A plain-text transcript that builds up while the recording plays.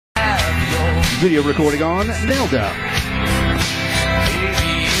video recording on Nelda.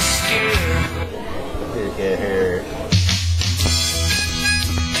 Get here.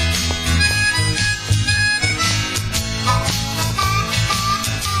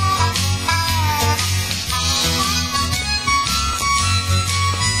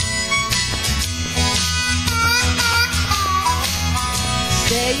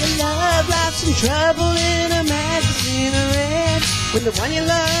 Say your love writes some trouble in a magazine I read, when the one you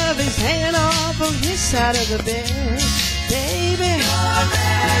love is hanging off on his side of the bed. Baby,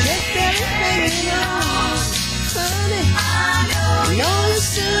 just everything you know, honey, I know you'll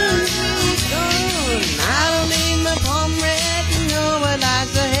soon be gone. I don't need my palm read to know what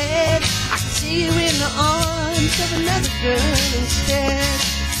lies ahead. I can see you in the arms of another girl instead.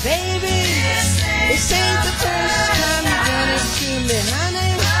 Baby, this ain't the first time you've done it to me,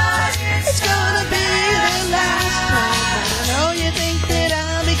 honey. It's gonna be the last time. I know you think that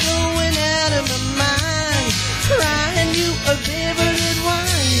I'll be going out of my mind, crying you a river that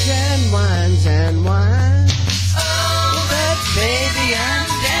winds and winds and winds. Oh, but baby, I'm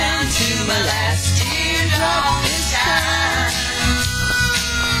down to my last teardrop this time.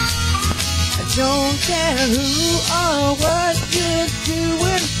 I don't care who or what you're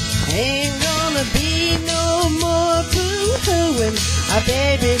doing, ain't gonna be no more boo-hooing.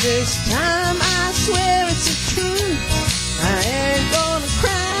 Baby, this time I swear it's the truth. I ain't gonna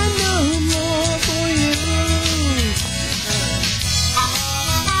cry no more for you.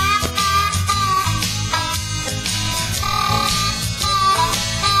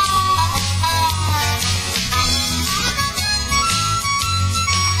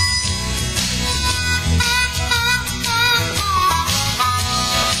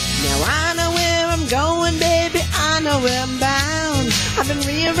 Now I know where I'm going, baby, I know where I'm bound. I've been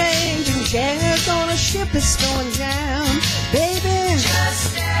rearranging chairs on a ship that's going down. Baby,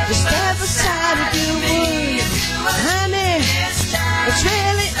 just step aside if you would. Honey, it's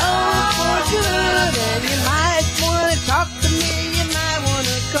really all for good. And you might want to talk to me, you might want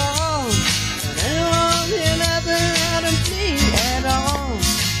to call. But I don't want to hear nothing out of me at all.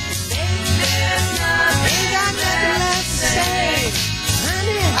 Ain't got nothing left to say.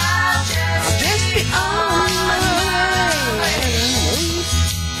 Honey, I'll just be on my way.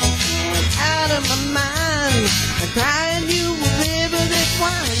 Out of my mind, I'm crying you a river that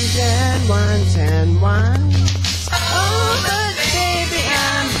winds and winds and winds. Oh, but baby,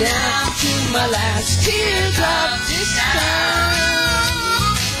 I'm down to my last teardrop this time.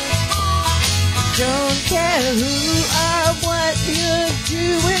 Don't care who or what you're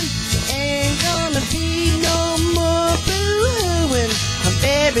doing, ain't gonna be no more boo-hooing.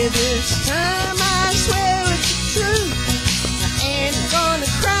 Baby, this time I swear it's the truth. I ain't gonna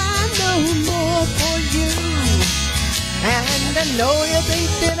cry no more for you. And I know you think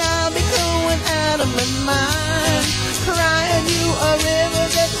that I'll be going out of my mind, crying you a river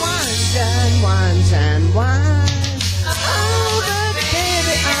that winds and winds and winds. Oh, but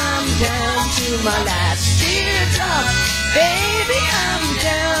baby, I'm down to my last teardrop. Baby, I'm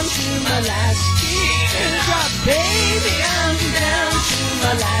down to my last teardrop. Baby, I'm down to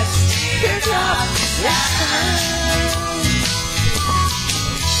my last teardrop this time.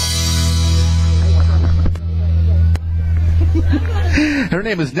 Her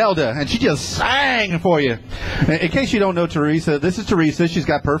name is Nelda, and she just sang for you. In case you don't know Teresa, this is Teresa. She's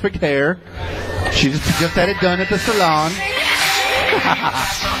got perfect hair. She just had it done at the salon.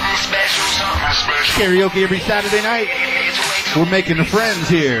 Karaoke every Saturday night. We're making friends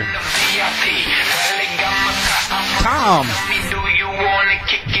here. Tom.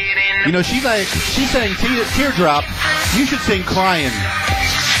 You know, she's saying Teardrop. You should sing Crying.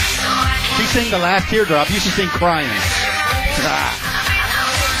 She sang the last Teardrop. You should sing Crying.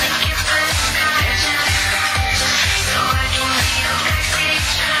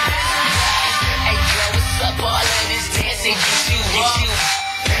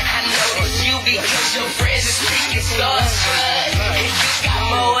 Because your friends is speaking so good. You got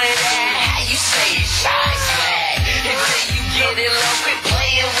more in